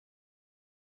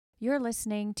You're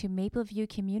listening to Mapleview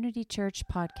Community Church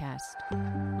podcast.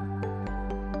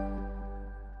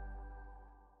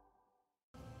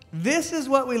 This is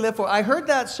what we live for. I heard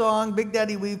that song, Big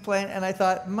Daddy Weave, playing, and I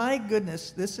thought, my goodness,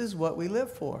 this is what we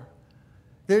live for.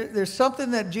 There's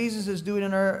something that Jesus is doing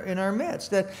in our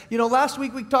midst. That, last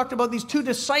week we talked about these two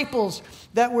disciples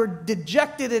that were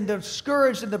dejected and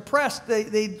discouraged and depressed.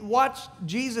 They watched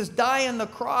Jesus die on the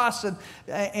cross, and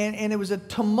it was a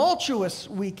tumultuous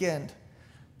weekend.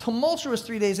 Tumultuous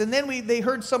 3 days. And then they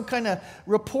heard some kind of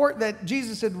report that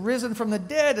Jesus had risen from the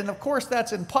dead. And of course,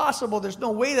 that's impossible. There's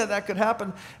no way that could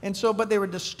happen. And so, but they were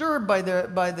disturbed by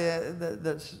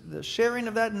the sharing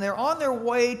of that. And they're on their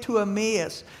way to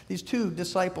Emmaus, these two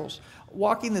disciples,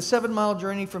 walking the 7-mile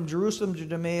journey from Jerusalem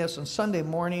to Emmaus on Sunday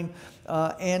morning.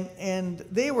 And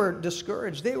they were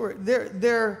discouraged. They were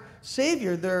their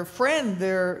Savior, their friend,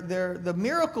 the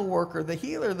miracle worker, the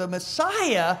healer, the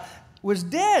Messiah was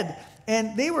dead.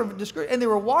 And they were discouraged, and they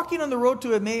were walking on the road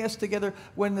to Emmaus together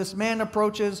when this man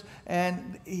approaches,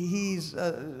 and he's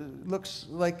looks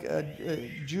like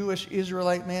a Jewish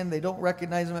Israelite man. They don't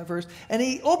recognize him at first. And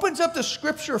he opens up the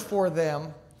scripture for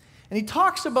them, and he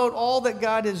talks about all that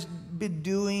God has been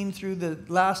doing through the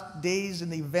last days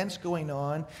and the events going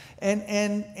on.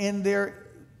 And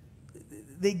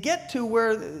they get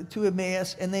to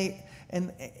Emmaus,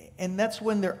 and that's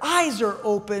when their eyes are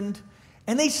opened.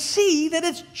 And they see that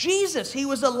it's Jesus. He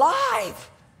was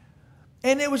alive.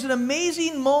 And it was an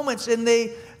amazing moment. And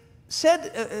they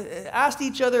asked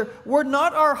each other, were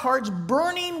not our hearts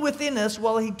burning within us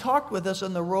while he talked with us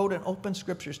on the road and opened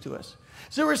scriptures to us?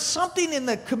 So there was something in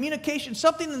the communication,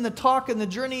 something in the talk and the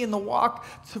journey and the walk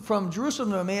from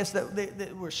Jerusalem to Emmaus that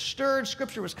they were stirred.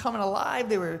 Scripture was coming alive.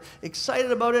 They were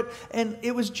excited about it. And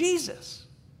it was Jesus.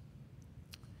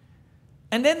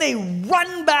 And then they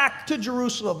run back to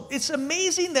Jerusalem. It's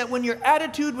amazing that when your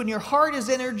attitude, when your heart is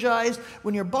energized,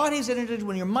 when your body's energized,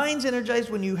 when your mind's energized,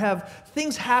 when you have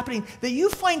things happening, that you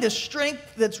find a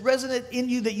strength that's resonant in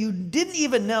you that you didn't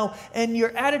even know, and your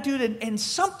attitude and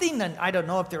something, and I don't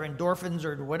know if they're endorphins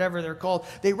or whatever they're called,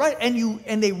 they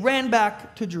ran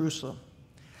back to Jerusalem.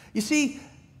 You see,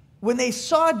 when they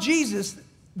saw Jesus,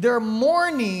 their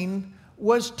mourning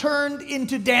was turned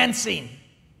into dancing.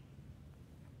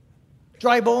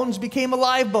 Dry bones became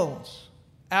alive bones,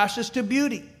 ashes to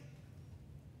beauty.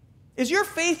 Is your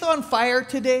faith on fire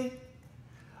today?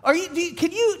 Do you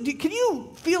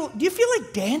feel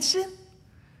like dancing?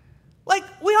 Like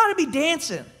we ought to be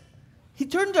dancing. He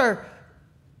turned our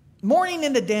mourning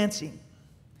into dancing.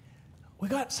 We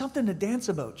got something to dance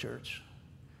about, church.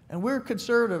 And we're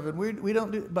conservative and we don't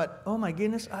do, but oh my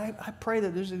goodness, I pray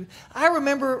that I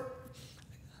remember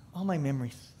all my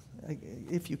memories.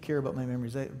 If you care about my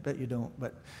memories, I bet you don't.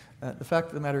 But the fact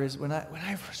of the matter is, when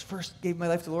I first gave my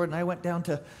life to the Lord, and I went down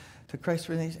to Christ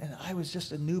for days, and I was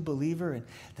just a new believer, and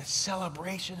the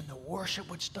celebration and the worship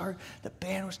would start, the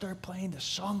band would start playing, the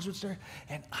songs would start,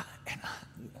 and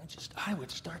I would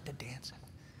start to dance.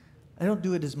 I don't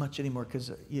do it as much anymore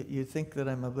because you think that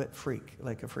I'm a bit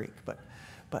like a freak.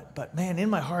 But man,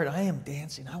 in my heart, I am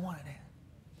dancing. I want to dance.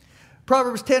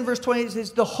 Proverbs 10, verse 20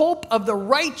 says, the hope of the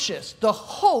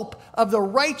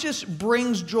righteous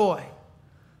brings joy.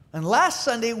 And last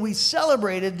Sunday, we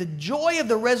celebrated the joy of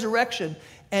the resurrection,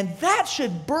 and that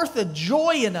should birth a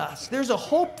joy in us. There's a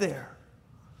hope there.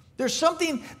 There's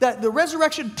something that the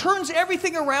resurrection turns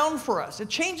everything around for us. It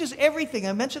changes everything.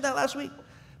 I mentioned that last week.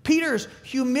 Peter's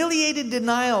humiliated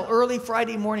denial early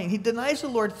Friday morning. He denies the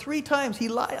Lord 3 times. He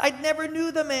lied. I never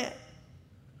knew the man.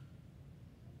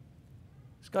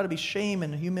 Got to be shame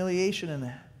and humiliation in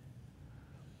that.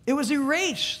 It was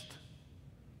erased.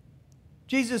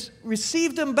 Jesus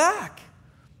received him back.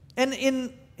 And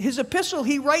in his epistle,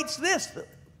 he writes this.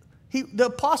 The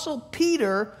apostle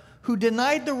Peter, who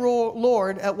denied the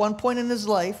Lord at one point in his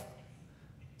life,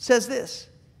 says this: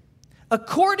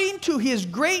 according to his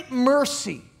great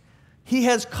mercy, he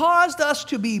has caused us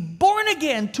to be born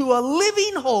again to a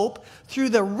living hope through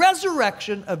the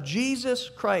resurrection of Jesus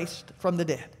Christ from the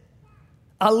dead.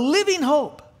 A living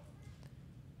hope.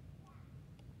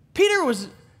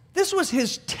 This was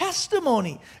his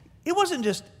testimony. It wasn't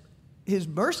just his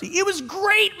mercy. It was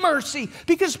great mercy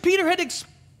because Peter had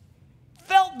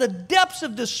felt the depths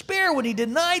of despair when he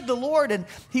denied the Lord, and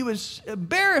he was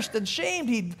embarrassed and shamed.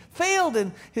 He'd failed,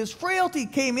 and his frailty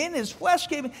came in, his flesh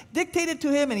came in, dictated to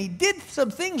him, and he did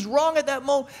some things wrong at that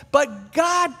moment. But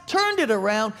God turned it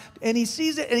around, and he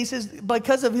sees it, and he says,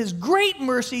 because of his great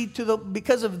mercy,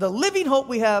 because of the living hope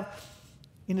we have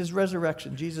in his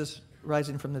resurrection, Jesus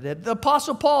rising from the dead. The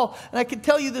Apostle Paul, and I can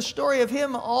tell you the story of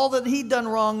him, all that he'd done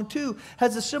wrong too,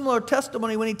 has a similar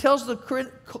testimony. When he tells the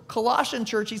Colossian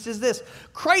church, he says this,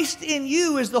 Christ in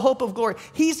you is the hope of glory.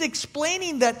 He's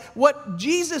explaining that what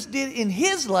Jesus did in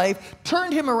his life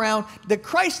turned him around, that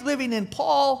Christ living in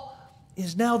Paul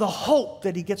is now the hope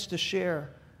that he gets to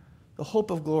share, the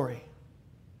hope of glory.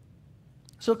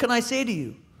 So can I say to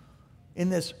you, in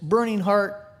this burning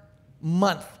heart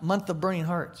month of burning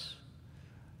hearts,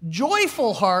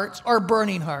 joyful hearts are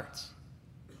burning hearts.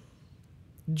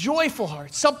 Joyful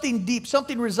hearts, something deep,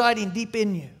 something residing deep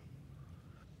in you.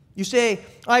 You say,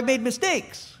 I've made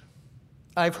mistakes.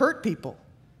 I've hurt people.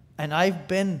 And I've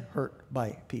been hurt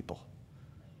by people.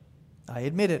 I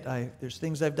admit it. There's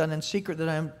things I've done in secret that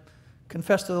I'm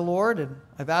confessed to the Lord, and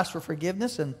I've asked for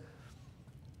forgiveness, and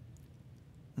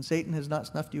Satan has not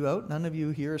snuffed you out. None of you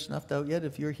here are snuffed out yet.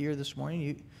 If you're here this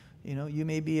morning, you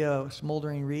may be a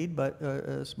smoldering reed, but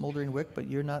a smoldering wick, but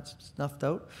you're not snuffed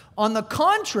out. On the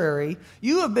contrary,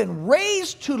 you have been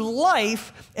raised to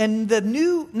life, and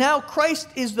now Christ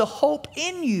is the hope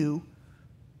in you,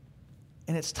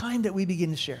 and it's time that we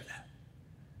begin to share that.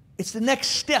 It's the next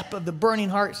step of the Burning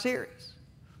Heart series.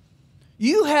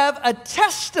 You have a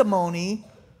testimony,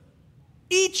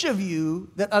 each of you,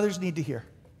 that others need to hear.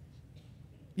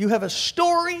 You have a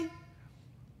story.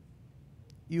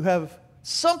 You have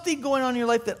something going on in your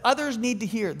life that others need to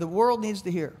hear. The world needs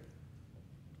to hear.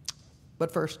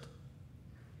 But first,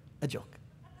 a joke.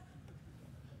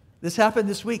 This happened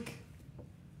this week.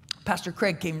 Pastor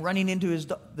Craig came running into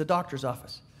the doctor's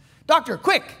office. Doctor,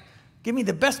 quick, give me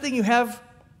the best thing you have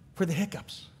for the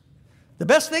hiccups. The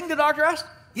best thing, the doctor asked?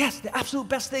 Yes, the absolute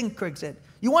best thing, Craig said.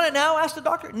 You want it now? Asked the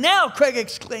doctor. Now, Craig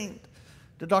exclaimed.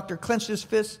 The doctor clenched his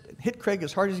fist and hit Craig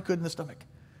as hard as he could in the stomach.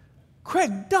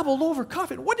 Craig doubled over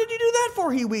coughing. What did you do that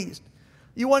for? He wheezed.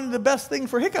 You wanted the best thing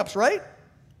for hiccups, right?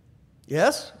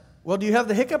 Yes. Well, do you have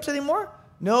the hiccups anymore?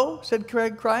 No, said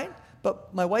Craig, crying.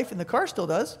 But my wife in the car still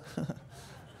does.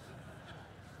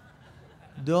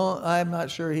 I'm not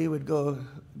sure he would go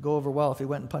over well if he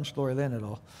went and punched Lori Lynn at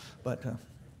all. But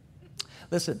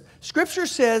listen, Scripture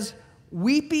says,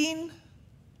 weeping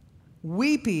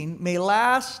may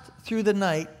last through the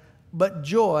night, but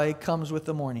joy comes with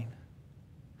the morning.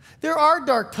 There are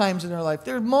dark times in our life.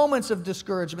 There are moments of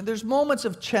discouragement. There's moments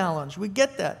of challenge. We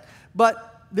get that.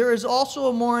 But there is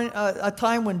also a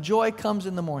time when joy comes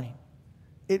in the morning.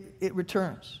 It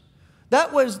returns.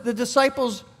 That was the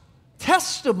disciples'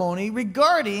 testimony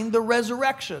regarding the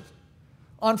resurrection.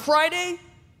 On Friday,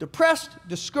 depressed,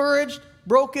 discouraged,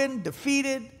 broken,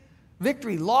 defeated,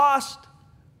 victory lost,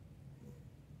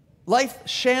 life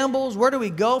shambles. Where do we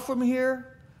go from here?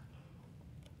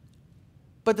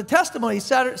 But the testimony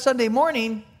Sunday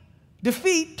morning,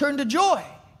 defeat turned to joy.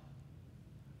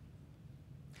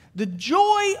 The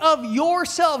joy of your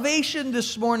salvation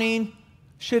this morning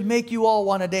should make you all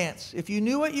want to dance. If you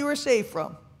knew what you were saved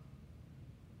from,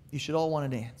 you should all want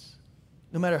to dance,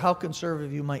 no matter how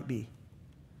conservative you might be.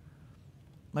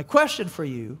 My question for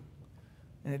you,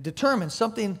 and it determines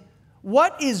something,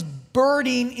 what is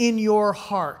burning in your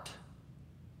heart?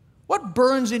 What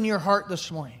burns in your heart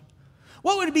this morning?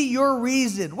 What would be your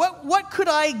reason? What could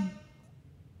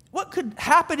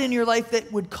happen in your life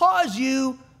that would cause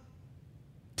you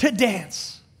to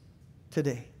dance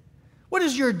today? What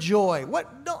is your joy? What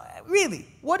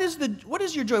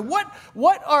is your joy?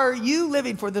 What are you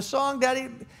living for? The song, Daddy,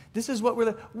 this is what we're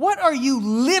living. What are you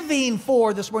living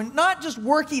for this morning? Not just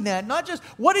working at, not just,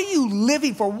 what are you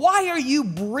living for? Why are you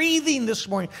breathing this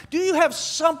morning? Do you have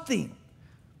something?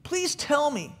 Please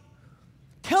tell me.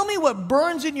 Tell me what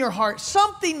burns in your heart.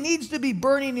 Something needs to be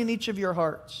burning in each of your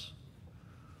hearts.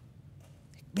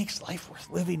 It makes life worth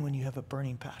living when you have a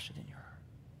burning passion in your heart.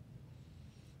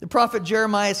 The prophet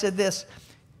Jeremiah said this,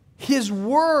 His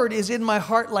word is in my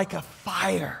heart like a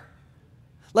fire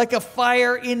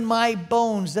in my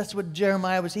bones. That's what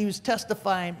Jeremiah was. He was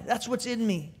testifying. That's what's in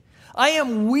me. I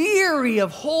am weary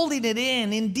of holding it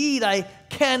in. Indeed, I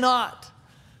cannot.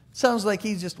 Sounds like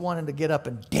he's just wanting to get up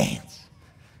and dance.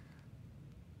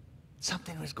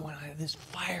 Something was going on. This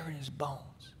fire in his bones.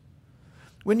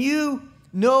 When you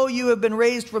know you have been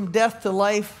raised from death to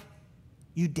life,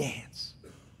 you dance.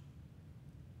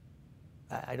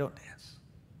 I don't dance.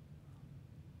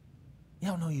 You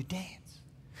don't know you dance.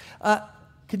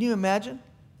 Can you imagine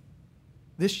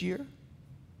this year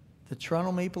the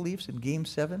Toronto Maple Leafs in Game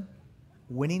 7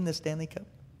 winning the Stanley Cup?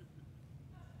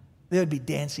 They would be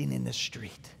dancing in the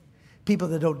street. People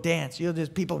that don't dance,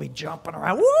 people will be jumping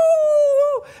around,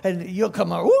 woo! And you'll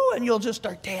come out, woo! And you'll just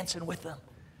start dancing with them.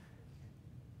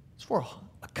 It's for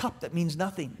a cup that means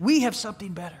nothing. We have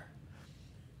something better.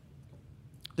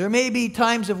 There may be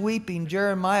times of weeping.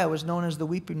 Jeremiah was known as the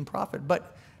weeping prophet.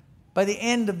 But by the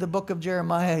end of the book of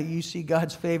Jeremiah, you see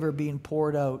God's favor being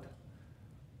poured out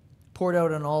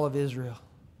on all of Israel.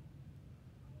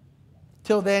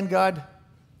 Till then,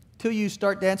 till you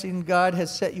start dancing, God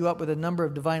has set you up with a number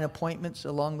of divine appointments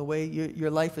along the way.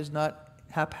 Your life is not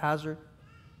haphazard.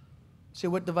 Say,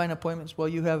 what divine appointments? Well,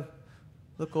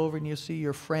 look over and you'll see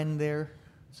your friend there,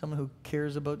 someone who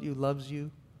cares about you, loves you.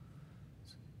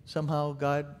 Somehow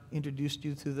God introduced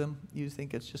you to them. You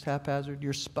think it's just haphazard.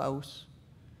 Your spouse.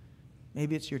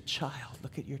 Maybe it's your child.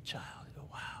 Look at your child. You go,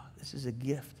 wow, this is a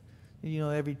gift. You know,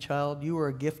 every child, you were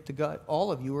a gift to God.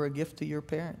 All of you were a gift to your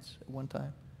parents at one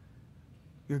time.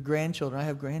 Your grandchildren. I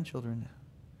have grandchildren now.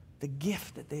 The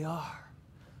gift that they are.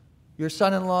 Your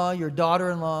son-in-law, your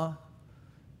daughter-in-law.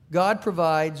 God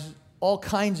provides all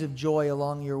kinds of joy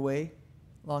along your way,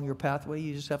 along your pathway.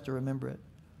 You just have to remember it.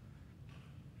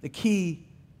 The key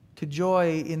to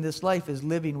joy in this life is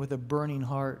living with a burning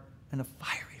heart and a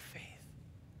fiery faith.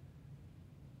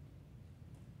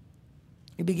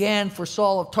 It began for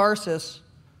Saul of Tarsus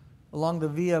along the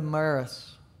Via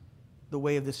Maris, the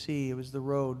way of the sea. It was the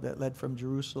road that led from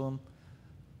Jerusalem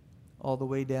all the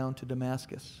way down to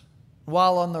Damascus.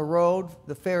 While on the road,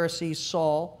 the Pharisee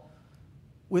Saul,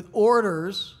 with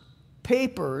orders,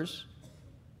 papers,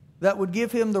 that would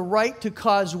give him the right to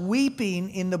cause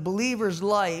weeping in the believers'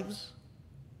 lives,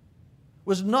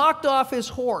 was knocked off his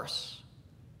horse,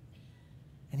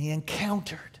 and he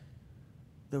encountered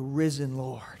the risen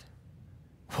Lord.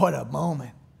 What a moment.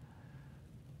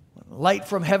 Light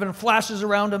from heaven flashes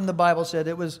around him, the Bible said.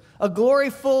 It was a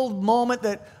glory-filled moment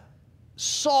that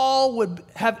Saul would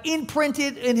have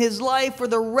imprinted in his life for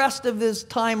the rest of his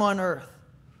time on earth.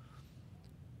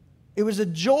 It was a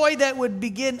joy that would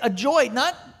begin, a joy,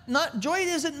 joy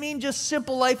doesn't mean just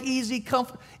simple life, easy,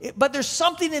 comfort, but there's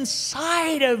something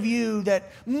inside of you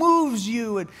that moves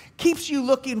you and keeps you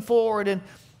looking forward. And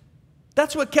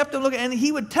that's what kept him looking, and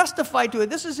he would testify to it.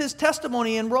 This is his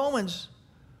testimony in Romans.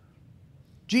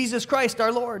 Jesus Christ,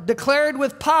 our Lord, declared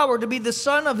with power to be the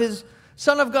Son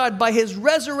of God by his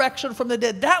resurrection from the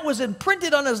dead. That was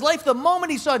imprinted on his life the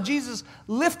moment he saw Jesus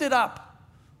lifted up,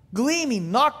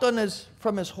 gleaming, knocked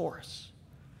from his horse.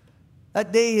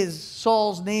 That day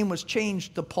Saul's name was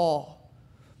changed to Paul.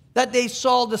 That day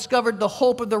Saul discovered the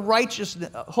hope of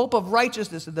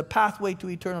righteousness and the pathway to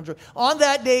eternal joy. On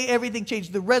that day everything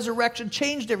changed. The resurrection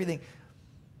changed everything.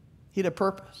 He had a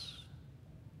purpose.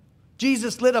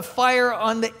 Jesus lit a fire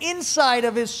on the inside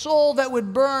of his soul that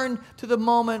would burn to the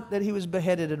moment that he was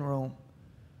beheaded in Rome.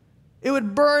 It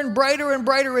would burn brighter and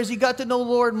brighter as he got to know the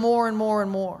Lord more and more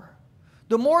and more.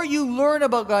 The more you learn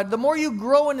about God, the more you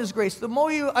grow in his grace, the more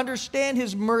you understand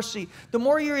his mercy, the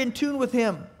more you're in tune with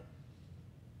him,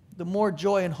 the more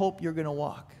joy and hope you're going to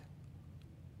walk.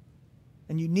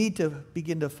 And you need to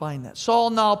begin to find that. Saul,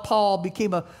 now Paul,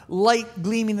 became a light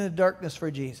gleaming in the darkness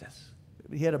for Jesus.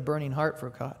 He had a burning heart for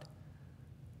God.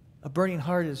 A burning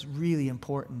heart is really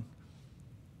important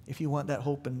if you want that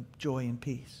hope and joy and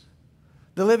peace.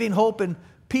 The living hope in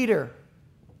Peter,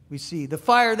 we see. The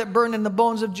fire that burned in the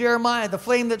bones of Jeremiah, the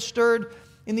flame that stirred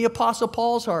in the Apostle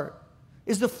Paul's heart,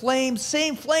 is the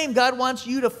same flame God wants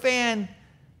you to fan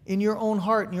in your own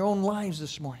heart, in your own lives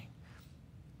this morning.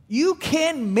 You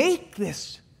can make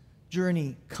this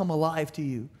journey come alive to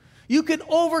you. You can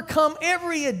overcome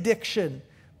every addiction,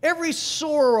 every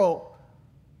sorrow,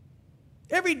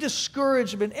 every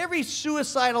discouragement, every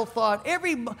suicidal thought,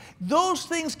 those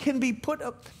things can be put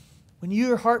up. When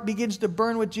your heart begins to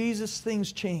burn with Jesus,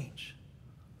 things change.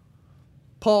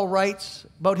 Paul writes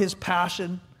about his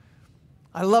passion.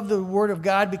 I love the Word of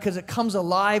God because it comes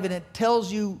alive and it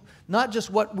tells you not just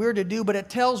what we're to do, but it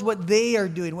tells what they are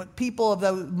doing, what people of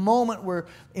the moment were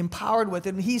empowered with.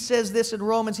 And he says this in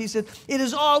Romans. He said, "It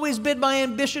has always been my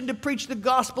ambition to preach the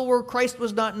gospel where Christ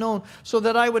was not known, so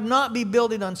that I would not be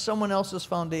building on someone else's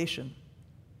foundation."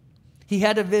 He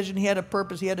had a vision, he had a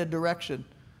purpose, he had a direction.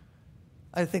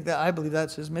 I believe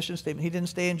that's his mission statement. He didn't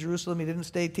stay in Jerusalem. He didn't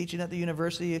stay teaching at the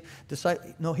university.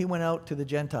 No, he went out to the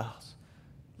Gentiles,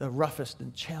 the roughest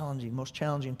and most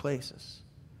challenging places.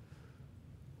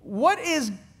 What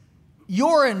is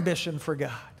your ambition for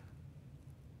God?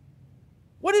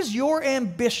 What is your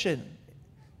ambition?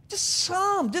 Just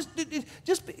some.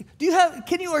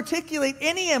 Can you articulate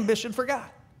any ambition for God?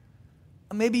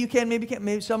 Maybe you can, maybe you can't.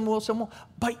 Maybe some will, some won't.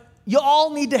 But you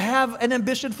all need to have an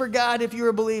ambition for God if you're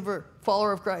a believer,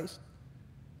 follower of Christ.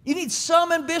 You need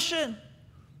some ambition.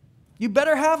 You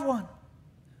better have one.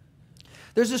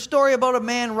 There's a story about a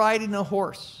man riding a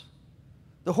horse.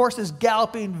 The horse is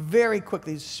galloping very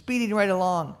quickly, speeding right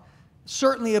along.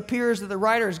 certainly appears that the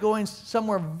rider is going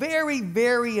somewhere very,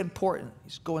 very important.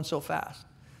 He's going so fast.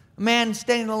 A man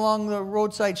standing along the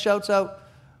roadside shouts out,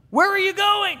 "Where are you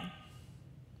going?"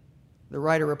 The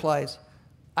rider replies,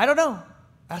 "I don't know.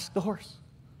 Ask the horse."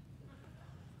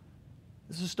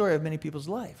 This is a story of many people's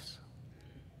lives.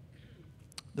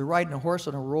 They're riding a horse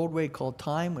on a roadway called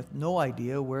time with no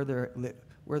idea where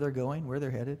they're going, where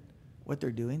they're headed, what they're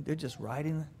doing. They're just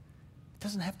riding. It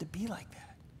doesn't have to be like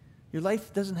that. Your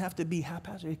life doesn't have to be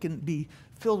haphazard. It can be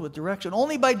filled with direction.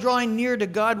 Only by drawing near to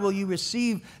God will you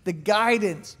receive the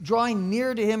guidance. Drawing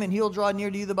near to Him and He'll draw near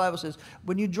to you, the Bible says.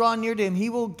 When you draw near to Him, He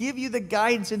will give you the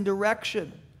guidance and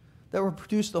direction that will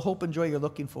produce the hope and joy you're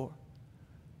looking for.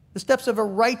 The steps of a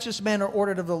righteous man are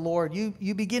ordered of the Lord.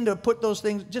 You begin to put those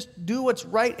things, just do what's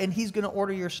right, and He's going to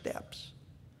order your steps.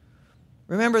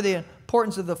 Remember the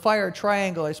importance of the fire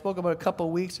triangle I spoke about a couple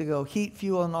of weeks ago. Heat,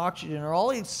 fuel, and oxygen are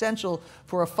all essential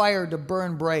for a fire to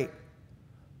burn bright.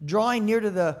 Drawing near to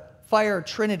the fire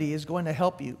trinity is going to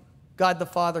help you. God the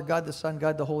Father, God the Son,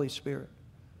 God the Holy Spirit.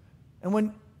 And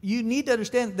when you need to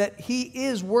understand that He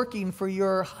is working for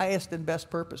your highest and best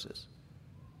purposes.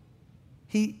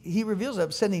 He reveals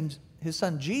that sending His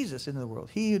Son Jesus into the world.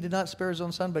 He who did not spare His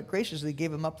own Son, but graciously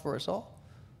gave Him up for us all.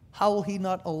 How will He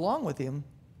not, along with Him,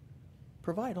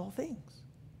 provide all things?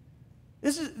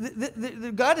 This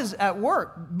is God is at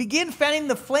work. Begin fanning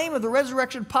the flame of the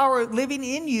resurrection power living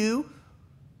in you,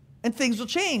 and things will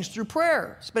change through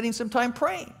prayer. Spending some time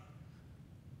praying.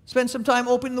 Spend some time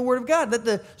opening the Word of God. Let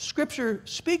the Scripture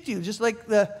speak to you, just like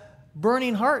the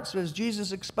burning hearts as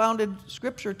Jesus expounded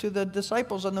Scripture to the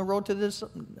disciples on the road to this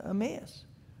Emmaus.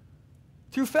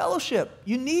 Through fellowship,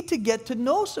 you need to get to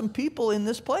know some people in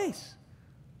this place.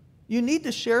 You need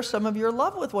to share some of your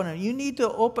love with one another. You need to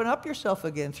open up yourself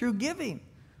again through giving,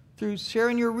 through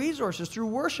sharing your resources, through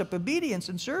worship, obedience,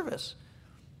 and service.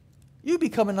 You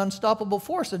become an unstoppable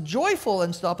force, a joyful,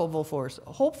 unstoppable force,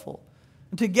 hopeful.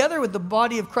 And together with the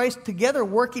body of Christ, together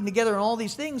working together in all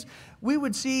these things, we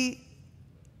would see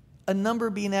a number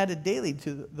being added daily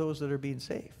to those that are being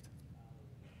saved.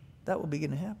 That will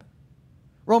begin to happen.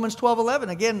 Romans 12:11,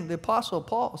 again, the Apostle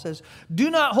Paul says, "Do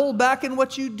not hold back in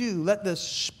what you do. Let the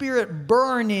Spirit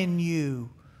burn in you.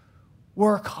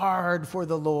 Work hard for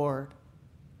the Lord."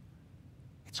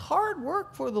 It's hard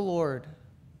work for the Lord.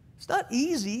 It's not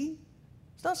easy.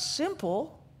 It's not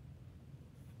simple.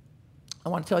 I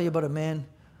want to tell you about a man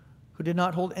who did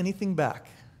not hold anything back.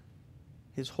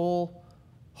 His whole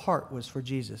heart was for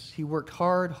Jesus. He worked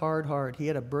hard, hard, hard. He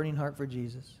had a burning heart for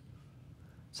Jesus.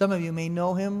 Some of you may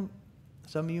know him.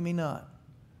 Some of you may not.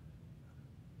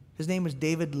 His name was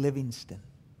David Livingstone.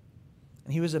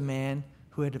 And he was a man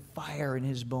who had a fire in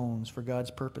his bones for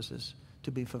God's purposes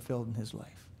to be fulfilled in his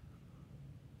life.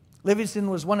 Livingstone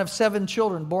was one of 7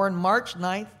 children, born March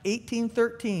 9th,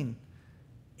 1813.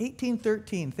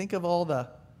 1813. Think of all the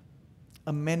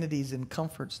amenities and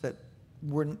comforts that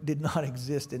did not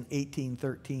exist in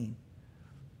 1813.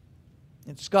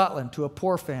 In Scotland, to a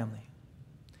poor family.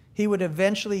 He would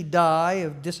eventually die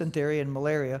of dysentery and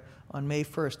malaria on May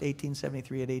 1st,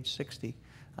 1873 at age 60.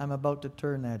 I'm about to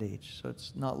turn that age, so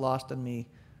it's not lost on me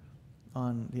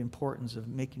on the importance of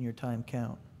making your time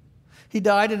count. He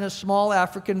died in a small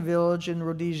African village in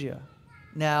Rhodesia,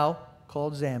 now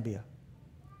called Zambia.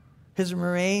 His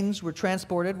remains were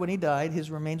transported, when he died, his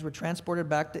remains were transported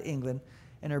back to England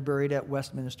and are buried at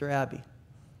Westminster Abbey.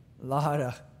 A lot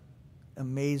of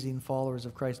amazing followers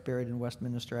of Christ buried in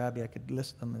Westminster Abbey. I could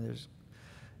list them.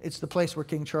 It's the place where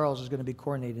King Charles is going to be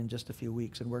coronated in just a few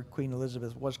weeks and where Queen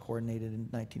Elizabeth was coronated in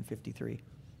 1953.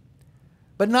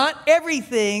 But not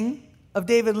everything of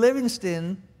David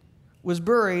Livingstone was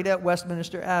buried at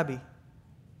Westminster Abbey.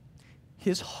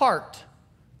 His heart,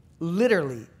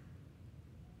 literally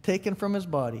taken from his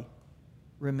body,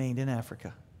 remained in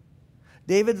Africa.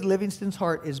 David Livingstone's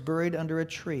heart is buried under a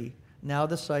tree, now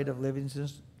the site of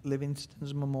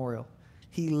Livingstone's memorial.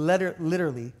 He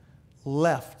literally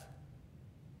left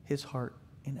his heart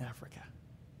in Africa.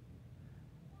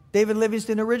 David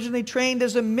Livingstone originally trained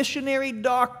as a missionary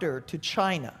doctor to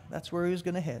China. That's where he was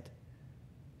going to head.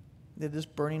 He had this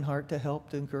burning heart to help,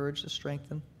 to encourage, to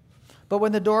strengthen. But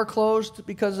when the door closed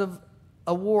because of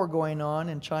a war going on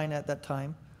in China at that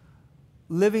time,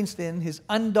 Livingstone, his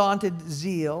undaunted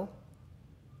zeal,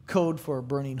 code for a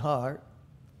burning heart,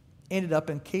 ended up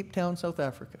in Cape Town, South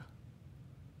Africa.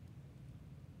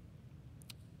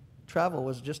 Travel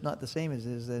was just not the same as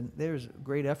it is, and there was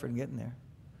great effort in getting there.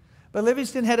 But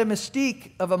Livingstone had a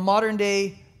mystique of a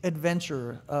modern-day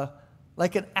adventurer,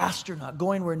 like an astronaut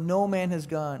going where no man has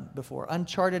gone before,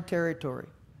 uncharted territory.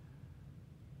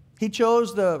 He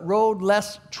chose the road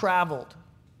less traveled.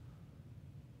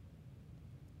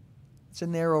 It's a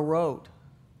narrow road.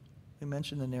 We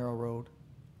mentioned the narrow road.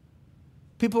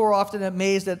 People were often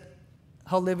amazed at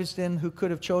how Livingstone, who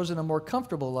could have chosen a more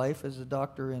comfortable life as a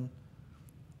doctor in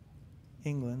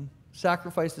England,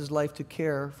 sacrificed his life to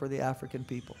care for the African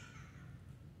people.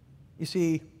 You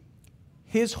see,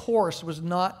 his horse was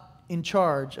not in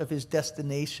charge of his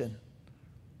destination.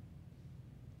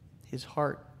 His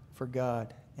heart for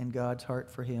God and God's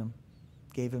heart for him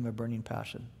gave him a burning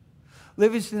passion.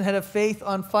 Livingstone had a faith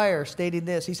on fire, stating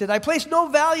this. He said, "I place no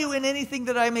value in anything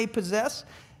that I may possess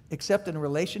except in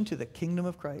relation to the kingdom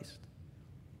of Christ."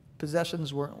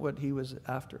 Possessions weren't what he was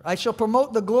after. "I shall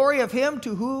promote the glory of him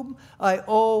to whom I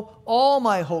owe all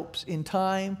my hopes in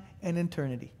time and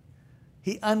eternity."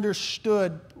 He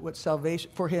understood what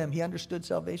salvation, for him, he understood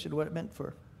salvation, what it meant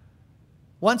for.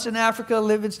 Once in Africa,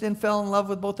 Livingstone fell in love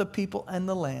with both the people and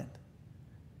the land.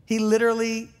 He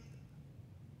literally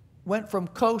went from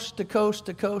coast to coast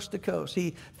to coast to coast.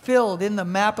 He filled in the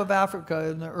map of Africa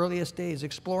in the earliest days,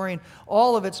 exploring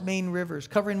all of its main rivers,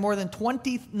 covering more than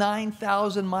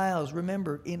 29,000 miles,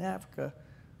 remember, in Africa,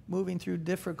 moving through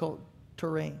difficult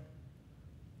terrain.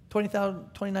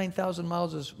 29,000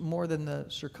 miles is more than the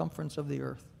circumference of the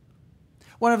earth.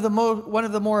 One of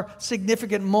the more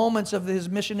significant moments of his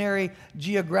missionary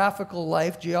geographer's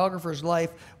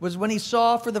life, was when he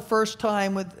saw for the first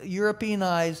time with European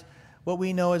eyes what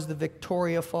we know as the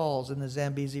Victoria Falls in the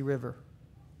Zambezi River.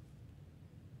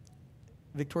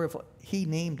 Victoria Falls, he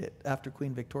named it after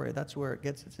Queen Victoria. That's where it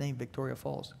gets its name, Victoria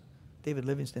Falls. David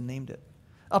Livingstone named it.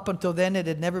 Up until then, it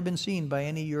had never been seen by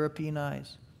any European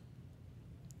eyes.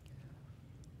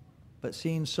 "But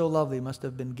scenes so lovely must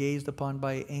have been gazed upon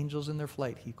by angels in their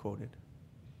flight," he quoted.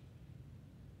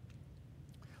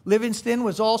 Livingstone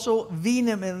was also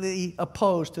vehemently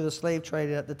opposed to the slave trade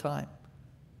at the time.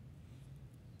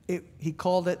 He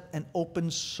called it an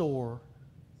open sore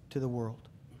to the world.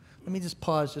 Let me just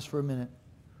pause just for a minute.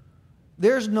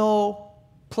 There's no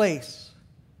place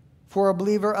for a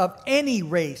believer of any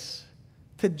race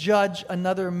to judge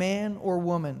another man or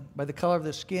woman by the color of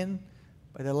their skin,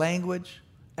 by their language,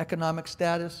 economic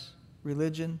status,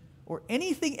 religion, or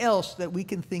anything else that we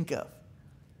can think of.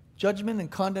 Judgment and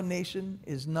condemnation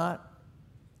is not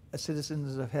a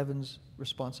citizen of heaven's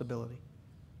responsibility.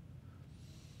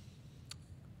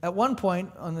 At one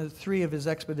point on the 3 of his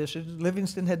expeditions,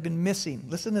 Livingstone had been missing.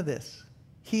 Listen to this.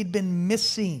 He'd been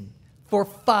missing for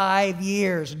 5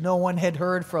 years. No one had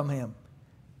heard from him.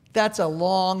 That's a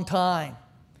long time.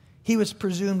 He was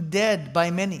presumed dead by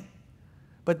many.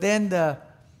 But then the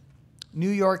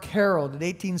New York Herald in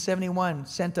 1871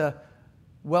 sent a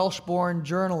Welsh-born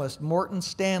journalist, Morton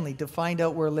Stanley, to find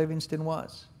out where Livingstone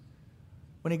was.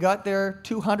 When he got there,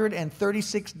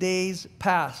 236 days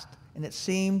passed, and it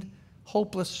seemed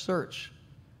hopeless search.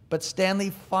 But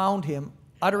Stanley found him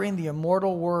uttering the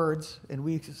immortal words, and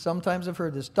we sometimes have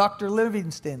heard this, "Dr.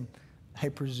 Livingstone, I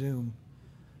presume."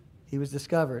 He was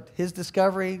discovered. His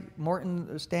discovery,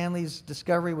 Morton Stanley's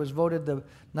discovery, was voted the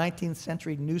 19th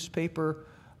century newspaper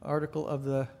article of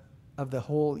the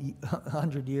whole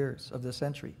 100 years of the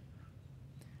century.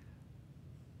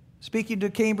 Speaking to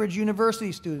a Cambridge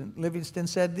University student, Livingstone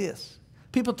said this,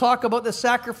 "People talk about the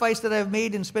sacrifice that I've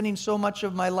made in spending so much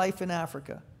of my life in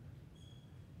Africa.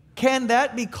 Can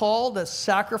that be called a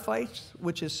sacrifice,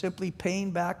 which is simply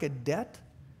paying back a debt?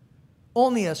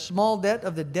 Only a small debt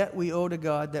of the debt we owe to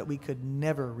God that we could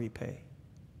never repay."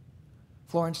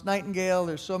 Florence Nightingale,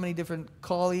 there's so many different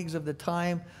colleagues of the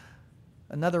time.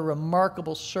 Another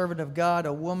remarkable servant of God,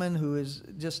 a woman who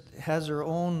has her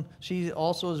own, she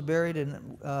also is buried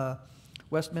in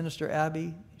Westminster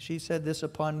Abbey. She said this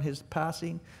upon his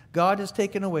passing, "God has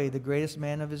taken away the greatest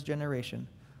man of his generation,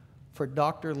 for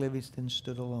Dr. Livingstone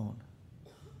stood alone."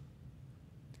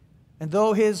 And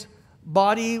though his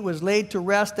body was laid to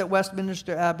rest at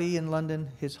Westminster Abbey in London,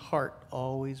 his heart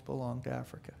always belonged to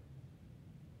Africa.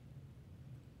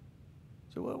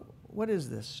 So what is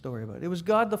this story about? It was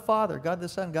God the Father, God the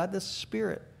Son, God the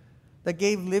Spirit that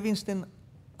gave Livingstone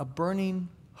a burning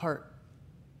heart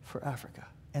for Africa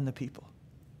and the people.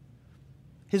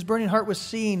 His burning heart was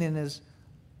seen in his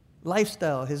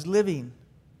lifestyle, his living.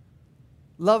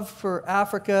 Love for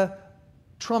Africa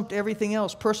trumped everything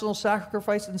else, personal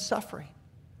sacrifice and suffering.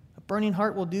 A burning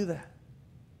heart will do that.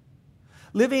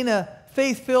 Living a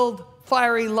faith-filled,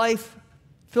 fiery life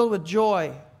filled with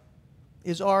joy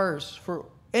is ours for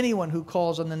anyone who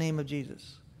calls on the name of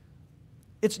Jesus.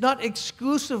 It's not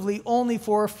exclusively only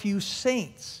for a few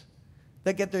saints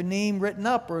that get their name written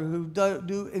up or who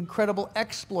do incredible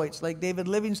exploits like David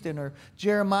Livingstone or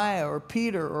Jeremiah or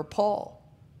Peter or Paul.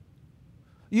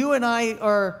 You and I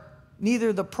are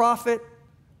neither the prophet,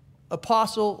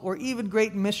 apostle, or even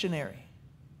great missionary.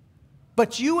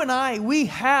 But you and I, we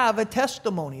have a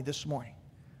testimony this morning.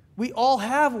 We all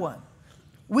have one.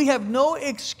 We have no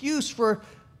excuse for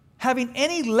having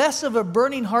any less of a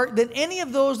burning heart than any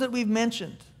of those that we've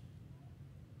mentioned.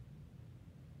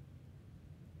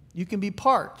 You can be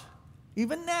part,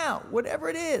 even now, whatever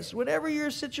it is, whatever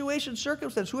your situation,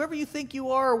 circumstance, whoever you think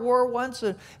you are or were once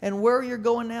and where you're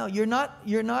going now, you're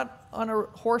not on a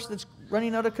horse that's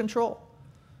running out of control.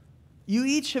 You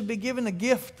each have been given a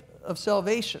gift of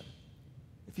salvation.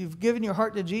 If you've given your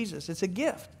heart to Jesus, it's a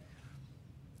gift.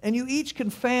 And you each can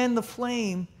fan the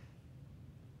flame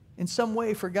in some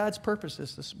way for God's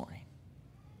purposes this morning.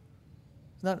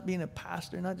 It's not being a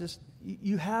pastor, not just,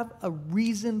 you have a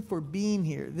reason for being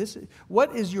here.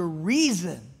 What is your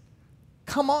reason?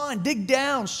 Come on, dig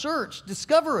down, search,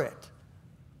 discover it.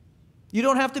 You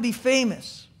don't have to be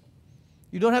famous.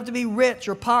 You don't have to be rich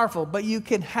or powerful, but you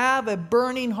can have a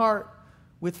burning heart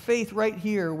with faith right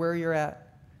here where you're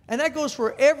at. And that goes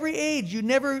for every age. You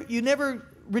never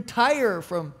retire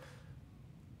from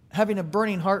having a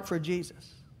burning heart for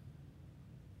Jesus.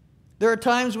 There are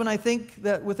times when I think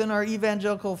that within our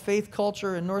evangelical faith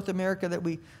culture in North America that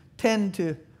we tend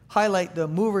to highlight the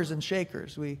movers and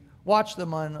shakers. We watch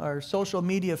them on our social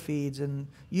media feeds and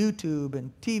YouTube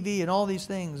and TV and all these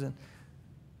things. And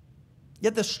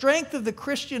yet the strength of the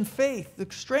Christian faith, the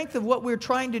strength of what we're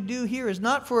trying to do here is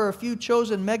not for a few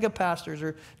chosen mega pastors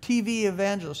or TV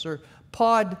evangelists or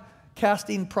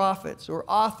podcasting prophets or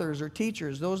authors or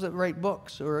teachers, those that write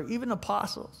books, or even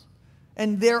apostles.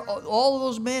 And all of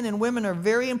those men and women are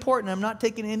very important. I'm not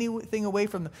taking anything away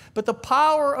from them. But the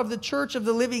power of the church of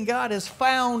the living God is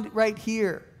found right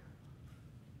here.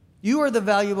 You are the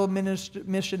valuable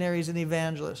missionaries and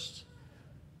evangelists.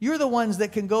 You're the ones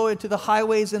that can go into the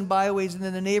highways and byways and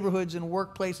in the neighborhoods and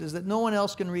workplaces that no one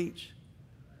else can reach.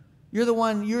 You're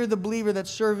the believer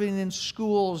that's serving in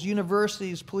schools,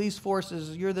 universities, police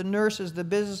forces. You're the nurses, the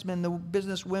businessmen, the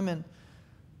businesswomen,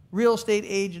 real estate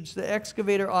agents, the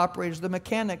excavator operators, the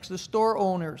mechanics, the store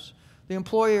owners, the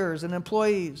employers and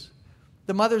employees,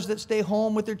 the mothers that stay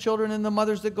home with their children and the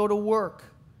mothers that go to work,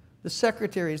 the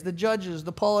secretaries, the judges,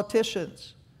 the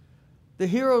politicians. The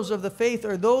heroes of the faith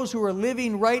are those who are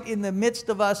living right in the midst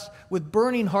of us with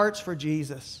burning hearts for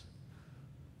Jesus.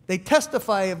 They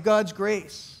testify of God's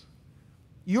grace.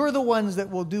 You're the ones that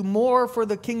will do more for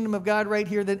the kingdom of God right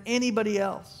here than anybody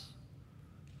else.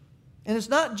 And it's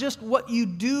not just what you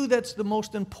do that's the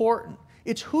most important.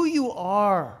 It's who you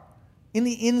are in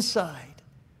the inside.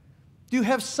 Do you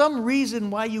have some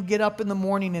reason why you get up in the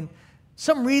morning and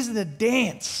some reason to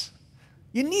dance?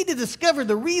 You need to discover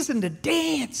the reason to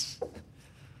dance.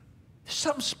 There's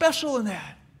something special in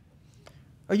that.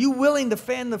 Are you willing to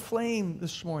fan the flame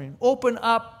this morning? Open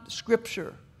up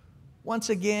Scripture once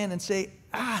again and say,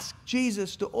 ask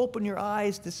Jesus to open your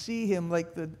eyes to see Him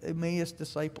like the Emmaus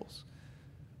disciples.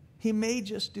 He may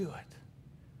just do it,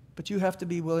 but you have to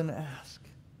be willing to ask.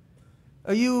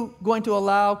 Are you going to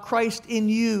allow Christ in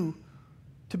you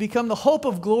to become the hope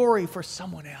of glory for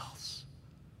someone else?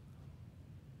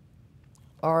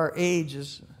 Our age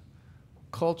is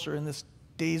culture in this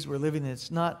days we're living in. It's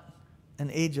not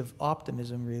an age of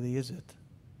optimism, really, is it?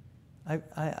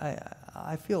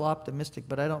 I feel optimistic,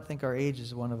 but I don't think our age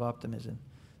is one of optimism.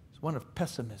 It's one of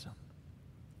pessimism,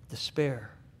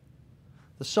 despair.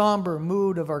 The somber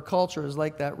mood of our culture is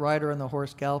like that rider on the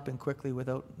horse galloping quickly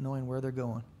without knowing where they're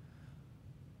going.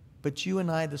 But you and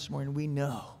I this morning, we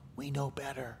know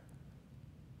better.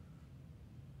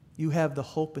 You have the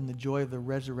hope and the joy of the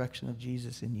resurrection of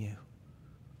Jesus in you.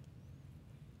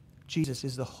 Jesus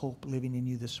is the hope living in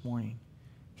you this morning.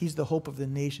 He's the hope of the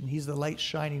nation. He's the light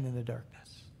shining in the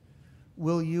darkness.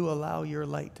 Will you allow your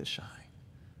light to shine?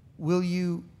 Will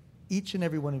you, each and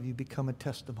every one of you, become a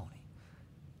testimony?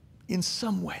 In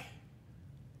some way,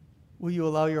 will you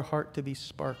allow your heart to be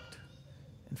sparked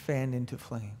and fanned into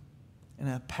flame and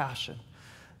a passion?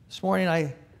 This morning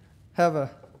I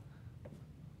got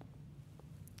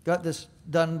this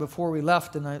done before we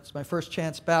left, and it's my first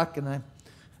chance back, and I'm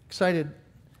excited.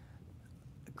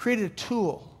 I created a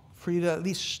tool for you to at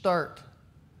least start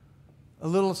a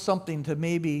little something to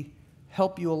maybe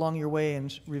help you along your way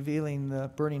in revealing the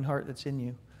burning heart that's in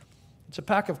you. It's a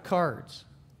pack of cards.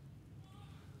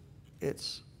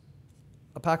 It's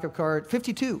a pack of cards,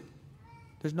 52.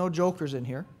 There's no jokers in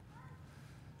here.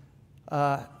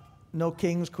 No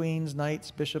kings, queens,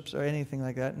 knights, bishops, or anything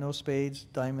like that. No spades,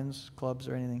 diamonds, clubs,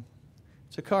 or anything.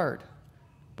 It's a card.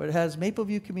 But it has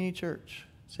Mapleview Community Church.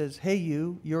 It says, hey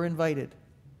you're invited.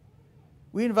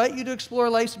 We invite you to explore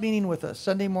life's meaning with us.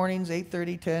 Sunday mornings,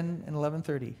 8:30, 10, and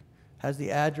 11:30. Has the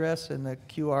address and the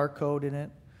QR code in it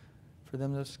for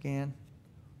them to scan.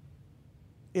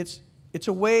 It's It's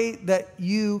a way that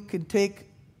you can take,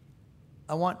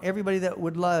 I want everybody that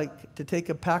would like to take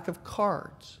a pack of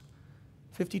cards,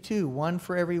 52, one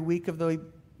for every week of the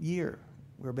year.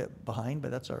 We're a bit behind,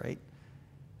 but that's all right.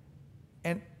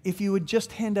 And if you would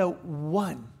just hand out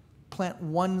one, plant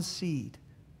one seed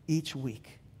each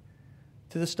week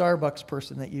to the Starbucks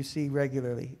person that you see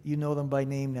regularly. You know them by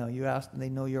name now. You ask them, they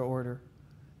know your order.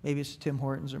 Maybe it's Tim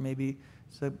Hortons, or maybe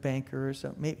it's a banker, or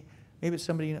something. Maybe it's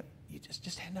somebody, you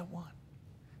just hand out one.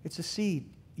 It's a seed.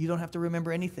 You don't have to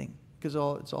remember anything because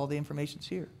it's all the information's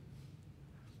here.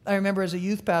 I remember as a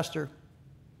youth pastor,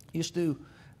 used to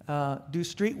do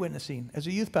street witnessing as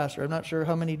a youth pastor. I'm not sure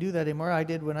how many do that anymore. I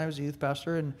did when I was a youth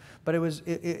pastor, but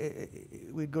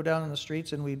we'd go down on the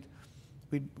streets and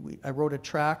I wrote a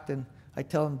tract, and I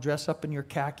tell them, dress up in your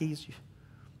khakis,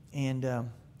 and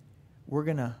we're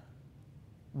gonna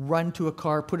run to a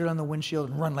car, put it on the windshield,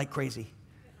 and run like crazy.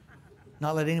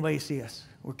 Not let anybody see us.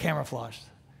 We're camouflaged.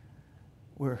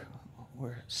 We're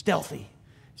stealthy. You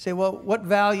say, well, what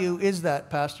value is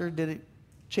that, Pastor? Did it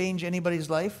change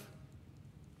anybody's life?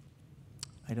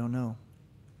 I don't know.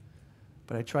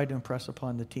 But I tried to impress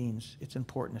upon the teens, it's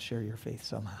important to share your faith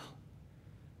somehow.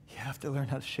 You have to learn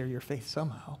how to share your faith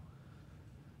somehow.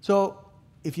 So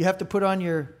if you have to put on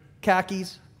your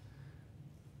khakis,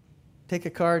 take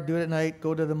a card, do it at night,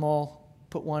 go to the mall,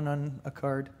 put one on a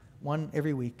card, one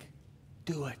every week.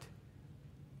 Do it.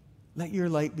 Let your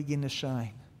light begin to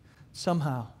shine.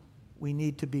 Somehow, we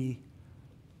need to be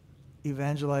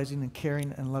evangelizing and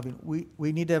caring and loving.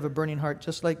 We need to have a burning heart,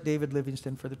 just like David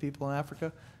Livingston for the people in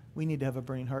Africa. We need to have a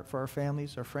burning heart for our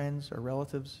families, our friends, our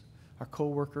relatives, our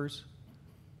co-workers,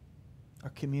 our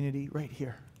community, right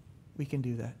here. We can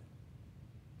do that.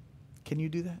 Can you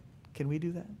do that? Can we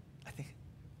do that? I think.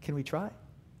 Can we try?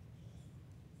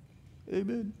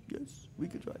 Amen. Yes, we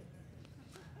could try.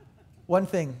 One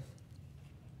thing.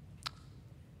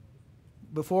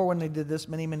 Before, when they did this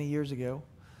many, many years ago,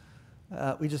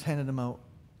 we just handed them out.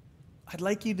 I'd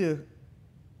like you to,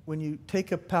 when you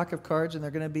take a pack of cards and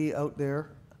they're going to be out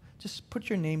there, just put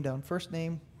your name down. First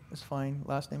name is fine.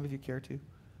 Last name if you care to.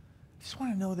 I just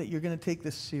want to know that you're going to take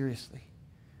this seriously.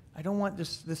 I don't want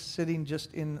this sitting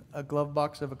just in a glove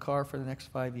box of a car for the next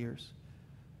 5 years.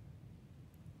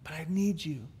 But I need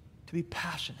you to be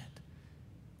passionate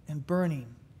and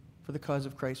burning for the cause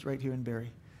of Christ right here in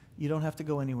Barrie. You don't have to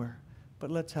go anywhere. But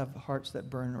let's have hearts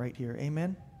that burn right here.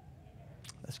 Amen?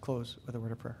 Let's close with a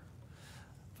word of prayer.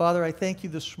 Father, I thank you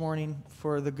this morning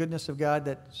for the goodness of God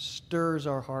that stirs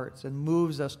our hearts and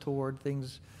moves us toward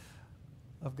things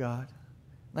of God.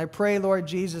 And I pray, Lord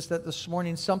Jesus, that this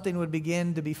morning something would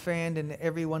begin to be fanned in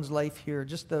everyone's life here.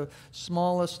 Just the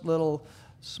smallest little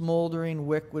smoldering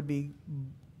wick would be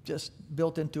just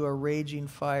built into a raging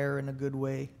fire in a good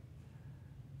way.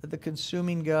 That the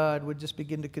consuming God would just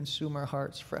begin to consume our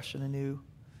hearts fresh and anew.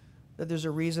 That there's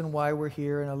a reason why we're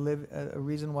here and a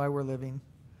reason why we're living.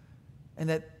 And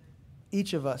that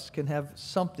each of us can have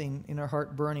something in our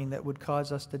heart burning that would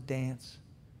cause us to dance.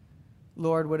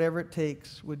 Lord, whatever it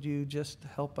takes, would you just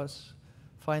help us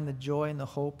find the joy and the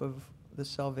hope of the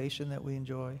salvation that we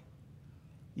enjoy.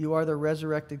 You are the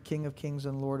resurrected King of Kings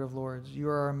and Lord of Lords. You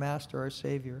are our Master, our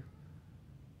Savior.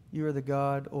 You are the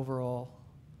God over all.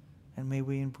 And may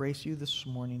we embrace you this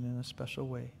morning in a special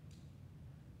way.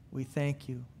 We thank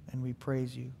you and we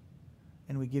praise you.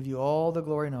 And we give you all the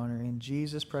glory and honor in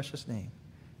Jesus' precious name.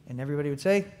 And everybody would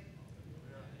say,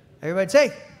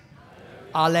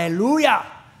 Alleluia.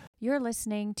 You're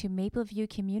listening to Mapleview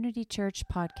Community Church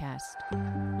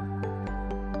Podcast.